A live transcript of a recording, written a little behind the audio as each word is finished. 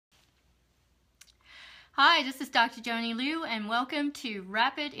Hi, this is Dr. Joanny Liu, and welcome to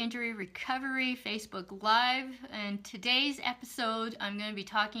Rapid Injury Recovery Facebook Live. And today's episode, I'm going to be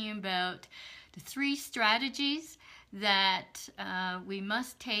talking about the 3 strategies that we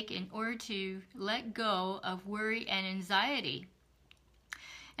must take in order to let go of worry and anxiety.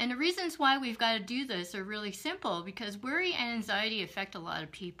 And the reasons why we've got to do this are really simple, because worry and anxiety affect a lot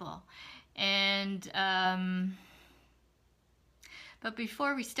of people. And but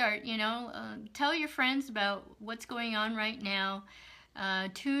before we start, tell your friends about what's going on right now.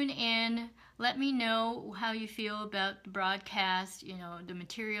 Tune in. Let me know how you feel about the broadcast, the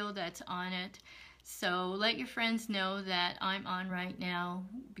material that's on it. So let your friends know that I'm on right now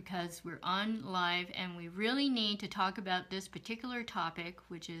because we're on live and we really need to talk about this particular topic,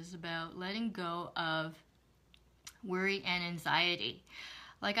 which is about letting go of worry and anxiety.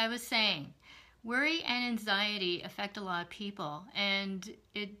 Like I was saying, worry and anxiety affect a lot of people, and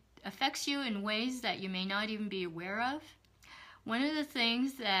it affects you in ways that you may not even be aware of. One of the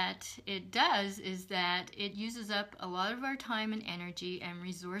things that it does is that it uses up a lot of our time and energy and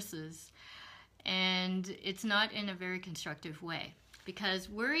resources, and it's not in a very constructive way, because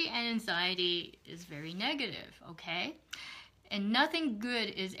worry and anxiety is very negative, okay? And nothing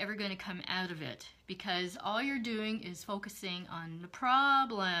good is ever going to come out of it, because all you're doing is focusing on the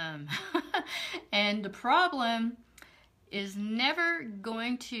problem. And the problem is never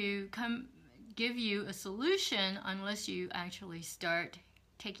going to give you a solution unless you actually start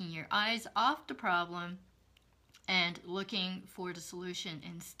taking your eyes off the problem and looking for the solution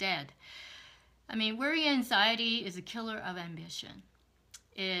instead. I mean, worry and anxiety is a killer of ambition.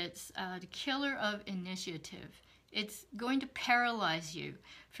 It's the killer of initiative. It's going to paralyze you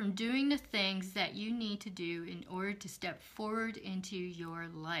from doing the things that you need to do in order to step forward into your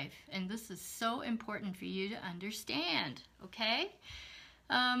life. And this is so important for you to understand, okay?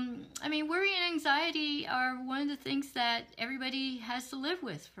 I mean, worry and anxiety are one of the things that everybody has to live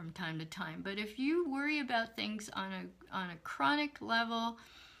with from time to time. But if you worry about things on a chronic level,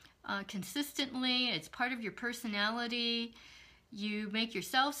 consistently, it's part of your personality, you make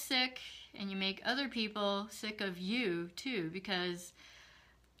yourself sick, and you make other people sick of you too, because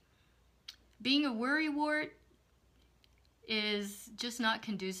being a worrywart is just not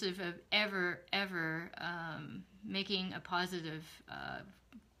conducive of ever making a positive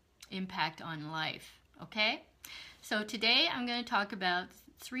impact on life, okay? So today I'm going to talk about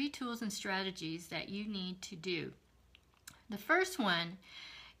 3 tools and strategies that you need to do. The first one,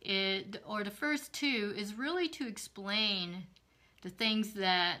 or the first 2, is really to explain the things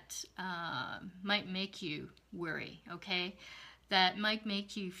that might make you worry, okay? That might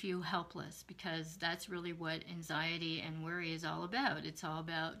make you feel helpless, because that's really what anxiety and worry is all about. It's all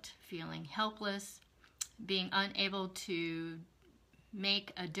about feeling helpless, being unable to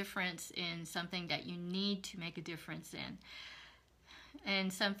make a difference in something that you need to make a difference in,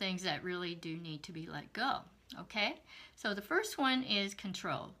 and some things that really do need to be let go, okay? So the first one is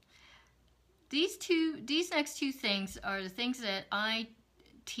control. These next 2 things are the things that I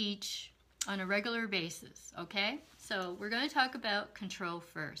teach on a regular basis, okay? So we're going to talk about control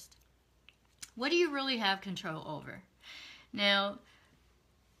first. What do you really have control over? Now,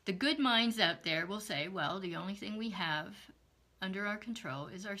 the good minds out there will say, well, the only thing we have under our control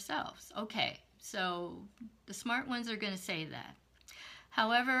is ourselves. Okay, so the smart ones are going to say that.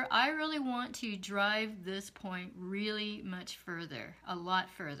 However, I really want to drive this point really much further, a lot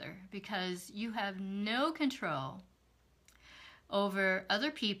further, because you have no control over other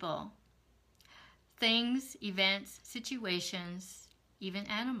people, things, events, situations, even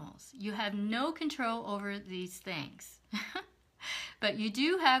animals. You have no control over these things. But you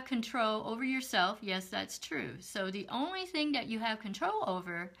do have control over yourself. Yes, that's true. So the only thing that you have control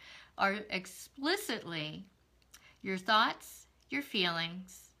over are explicitly your thoughts, your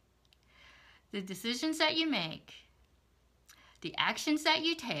feelings, the decisions that you make, the actions that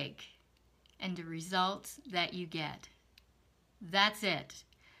you take, and the results that you get. That's it.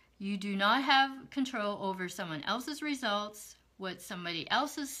 You do not have control over someone else's results, what somebody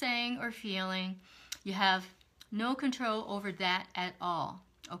else is saying or feeling. You have no control over that at all,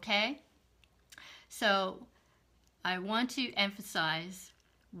 okay? So I want to emphasize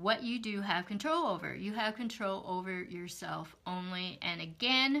what you do have control over. You have control over yourself only. And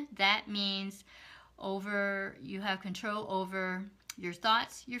again, that means you have control over your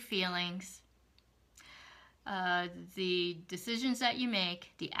thoughts, your feelings, the decisions that you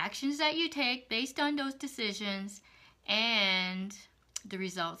make, the actions that you take based on those decisions, and the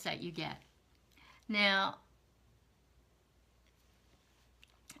results that you get. Now,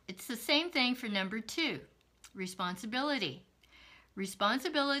 it's the same thing for number 2, responsibility.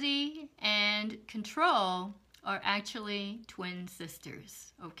 Responsibility and control are actually twin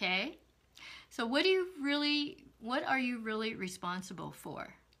sisters, okay? So what are you really responsible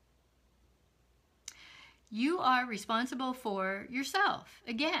for? You are responsible for yourself,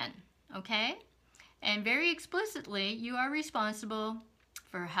 again, okay? And very explicitly, you are responsible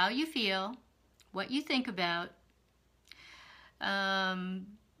for how you feel, what you think about,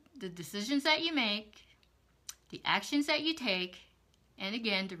 the decisions that you make, the actions that you take, and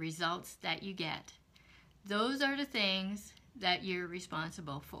again, the results that you get. Those are the things that you're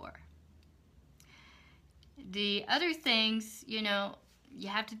responsible for. The other things, you know, you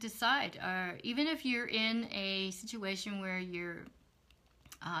have to decide. Even if you're in a situation where you're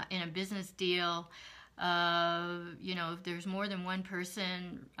in a business deal, you know, if there's more than one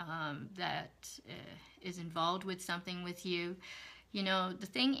person that is involved with something with you, you know, the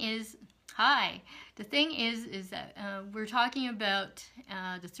thing is that we're talking about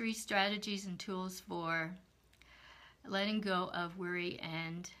the 3 strategies and tools for letting go of worry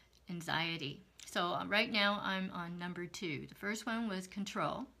and anxiety. So right now I'm on number 2. The first one was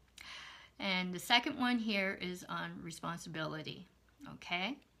control, and the second one here is on responsibility,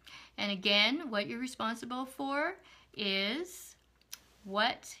 okay? And again, what you're responsible for is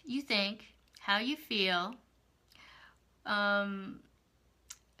what you think, how you feel,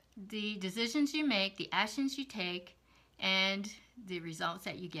 the decisions you make, the actions you take, and the results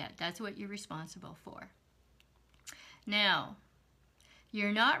that you get. That's what you're responsible for. Now,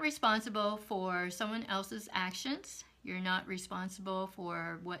 you're not responsible for someone else's actions. You're not responsible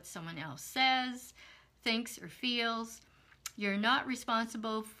for what someone else says, thinks, or feels. You're not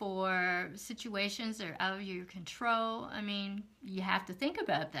responsible for situations that are out of your control. I mean, you have to think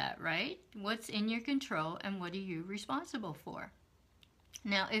about that, right? What's in your control and what are you responsible for?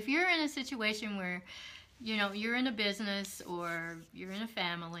 Now, if you're in a situation where, you know, you're in a business or you're in a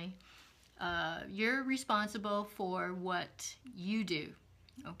family, you're responsible for what you do,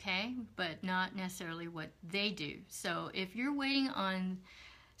 okay? But not necessarily what they do. So if you're waiting on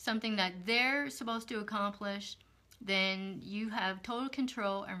something that they're supposed to accomplish, then you have total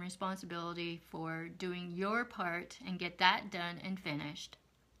control and responsibility for doing your part and get that done and finished,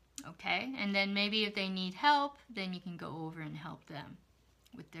 okay? And then maybe if they need help, then you can go over and help them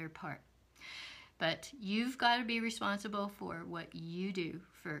with their part. But you've got to be responsible for what you do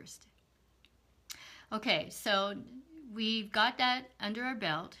first. Okay, so we've got that under our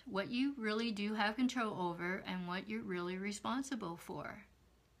belt, what you really do have control over and what you're really responsible for.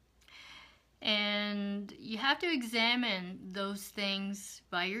 And you have to examine those things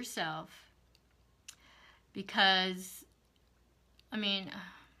by yourself because, I mean,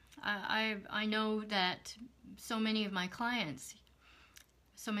 I know that so many of my clients,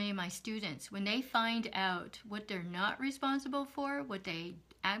 so many of my students, when they find out what they're not responsible for, what they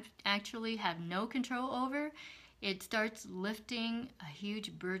actually have no control over, it starts lifting a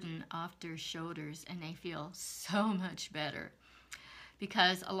huge burden off their shoulders and they feel so much better.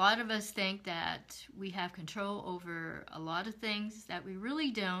 Because a lot of us think that we have control over a lot of things that we really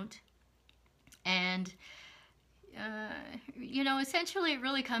don't. And, you know, essentially it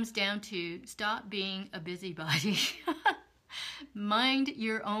really comes down to stop being a busybody. Mind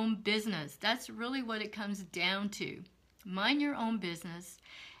your own business. That's really what it comes down to. Mind your own business,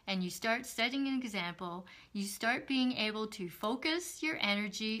 and you start setting an example. You start being able to focus your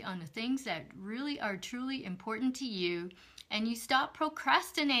energy on the things that really are truly important to you, and you stop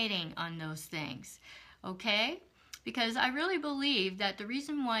procrastinating on those things, okay? Because I really believe that the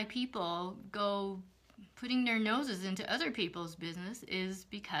reason why people go putting their noses into other people's business is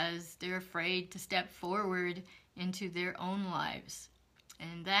because they're afraid to step forward into their own lives.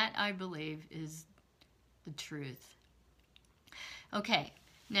 And that, I believe, is the truth. Okay,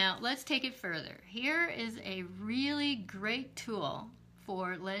 now let's take it further. Here is a really great tool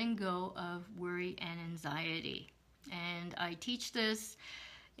for letting go of worry and anxiety. And I teach this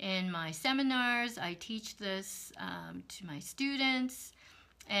in my seminars. I teach this to my students.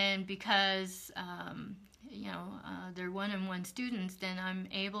 And because, you know, they're one-on-one students, then I'm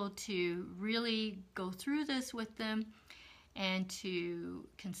able to really go through this with them and to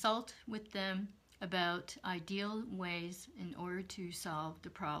consult with them about ideal ways in order to solve the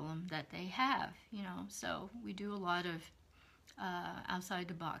problem that they have, you know. So we do a lot of outside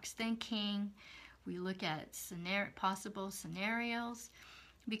the box thinking. We look at possible scenarios,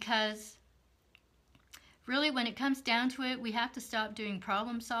 because really when it comes down to it, we have to stop doing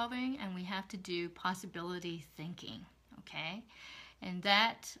problem solving and we have to do possibility thinking, okay? And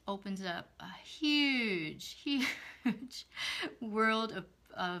that opens up a huge, huge world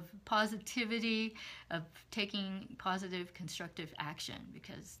of positivity, of taking positive, constructive action,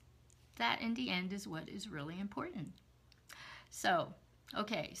 because that in the end is what is really important. So,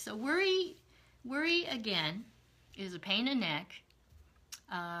 okay, so worry again is a pain in the neck,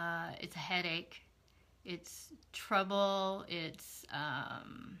 it's a headache, it's trouble, it's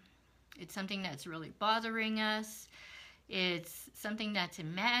something that's really bothering us, it's something that's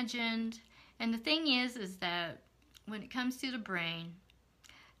imagined. And the thing is that when it comes to the brain,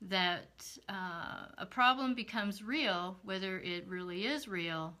 that a problem becomes real whether it really is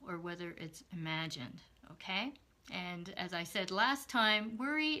real or whether it's imagined, okay? And as I said last time,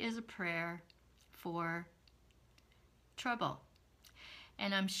 worry is a prayer for trouble.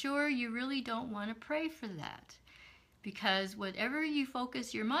 And I'm sure you really don't want to pray for that, because whatever you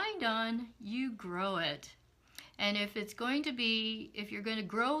focus your mind on, you grow it. And if you're going to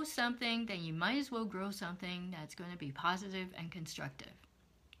grow something, then you might as well grow something that's going to be positive and constructive.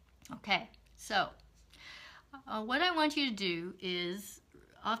 Okay, so what I want you to do is,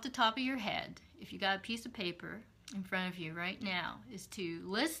 off the top of your head, if you got a piece of paper in front of you right now, is to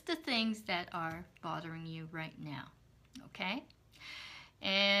list the things that are bothering you right now, okay?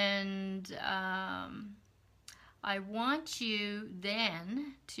 And I want you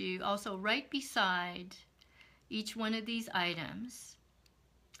then to also write beside each one of these items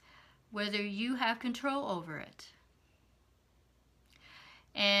whether you have control over it.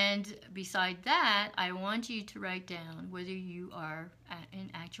 And beside that, I want you to write down whether you are in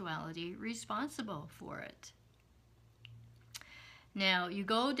actuality responsible for it. Now, you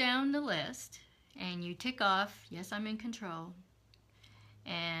go down the list and you tick off, yes, I'm in control,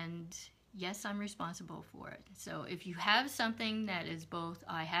 and yes, I'm responsible for it. So if you have something that is both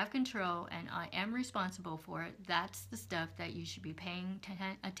I have control and I am responsible for it, that's the stuff that you should be paying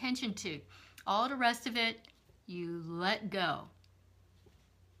attention to. All the rest of it, you let go.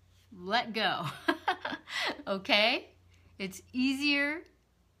 Let go. Okay? It's easier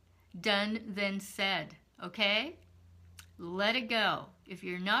done than said. Okay? Let it go. If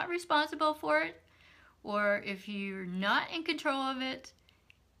you're not responsible for it, or if you're not in control of it,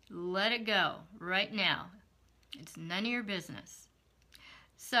 let it go right now. It's none of your business.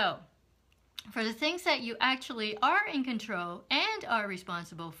 So, for the things that you actually are in control and are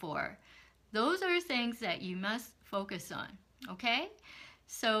responsible for, those are things that you must focus on. Okay?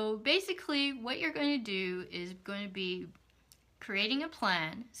 So basically what you're going to do is going to be creating a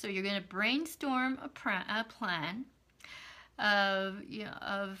plan. So you're going to brainstorm a plan of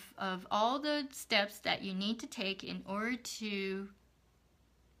all the steps that you need to take in order to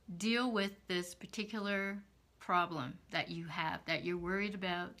deal with this particular problem that you have, that you're worried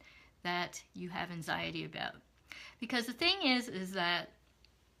about, that you have anxiety about. Because the thing is that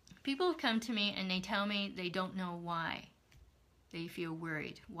people have come to me and they tell me they don't know why they feel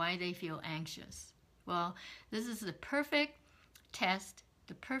worried, why they feel anxious. Well, this is the perfect test,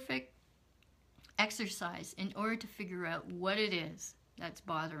 the perfect exercise in order to figure out what it is that's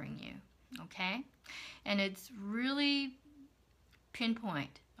bothering you, okay? And it's really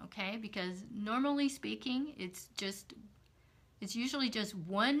pinpoint, okay? Because normally speaking, it's usually just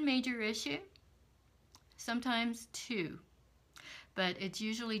one major issue, sometimes two, but it's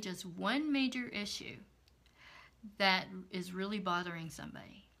usually just one major issue that is really bothering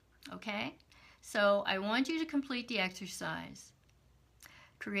somebody, okay? So I want you to complete the exercise.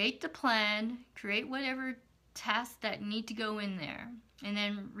 Create the plan, create whatever tasks that need to go in there, and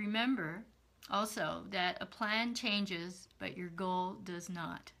then remember also that a plan changes, but your goal does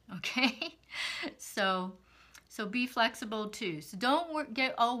not, okay? So be flexible too. So don't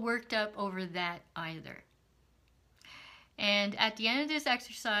get all worked up over that either. And at the end of this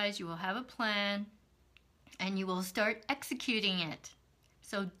exercise, you will have a plan, and you will start executing it.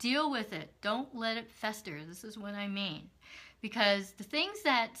 So deal with it. Don't let it fester. This is what I mean. Because the things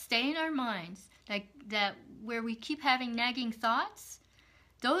that stay in our minds, that where we keep having nagging thoughts,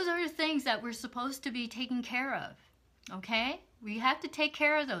 those are the things that we're supposed to be taking care of. Okay? We have to take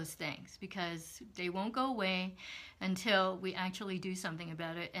care of those things because they won't go away until we actually do something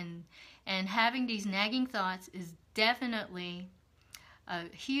about it. And having these nagging thoughts is definitely a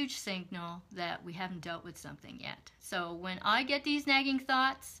huge signal that we haven't dealt with something yet. So when I get these nagging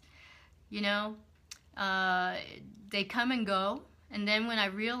thoughts, they come and go. And then when I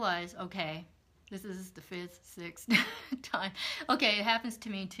realize, okay, this is the 5th, 6th time, okay, it happens to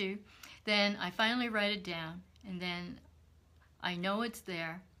me too, then I finally write it down, and then I know it's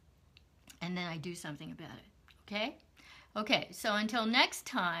there, and then I do something about it, okay? Okay, so until next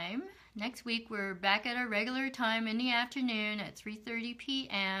time, next week we're back at our regular time in the afternoon at 3:30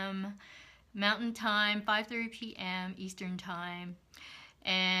 p.m. Mountain Time, 5:30 p.m. Eastern Time.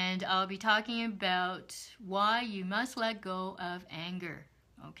 And I'll be talking about why you must let go of anger,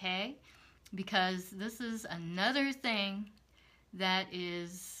 okay? Because this is another thing that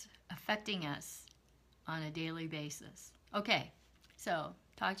is affecting us on a daily basis. Okay, so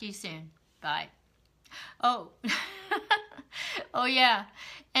talk to you soon. Bye. Oh, oh yeah.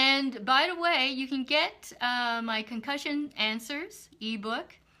 And by the way, you can get my Concussion Answers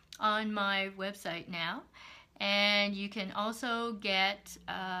ebook on my website now. And you can also get,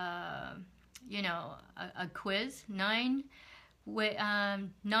 you know, a quiz, 9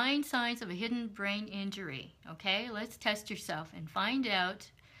 signs of a hidden brain injury. Okay, let's test yourself and find out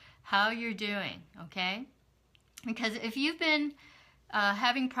how you're doing. Okay, because if you've been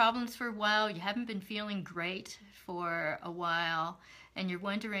having problems for a while, you haven't been feeling great for a while, and you're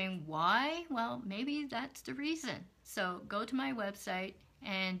wondering why, well, maybe that's the reason. So go to my website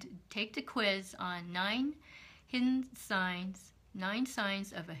and take the quiz on 9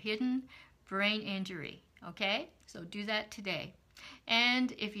 signs of a hidden brain injury. Okay, so do that today.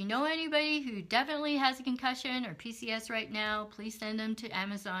 And if you know anybody who definitely has a concussion or PCS right now, please send them to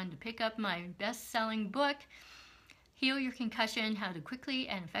Amazon to pick up my best-selling book, Heal Your Concussion: How to Quickly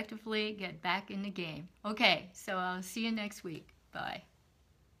and Effectively Get Back in the Game. Okay, so I'll see you next week. Bye.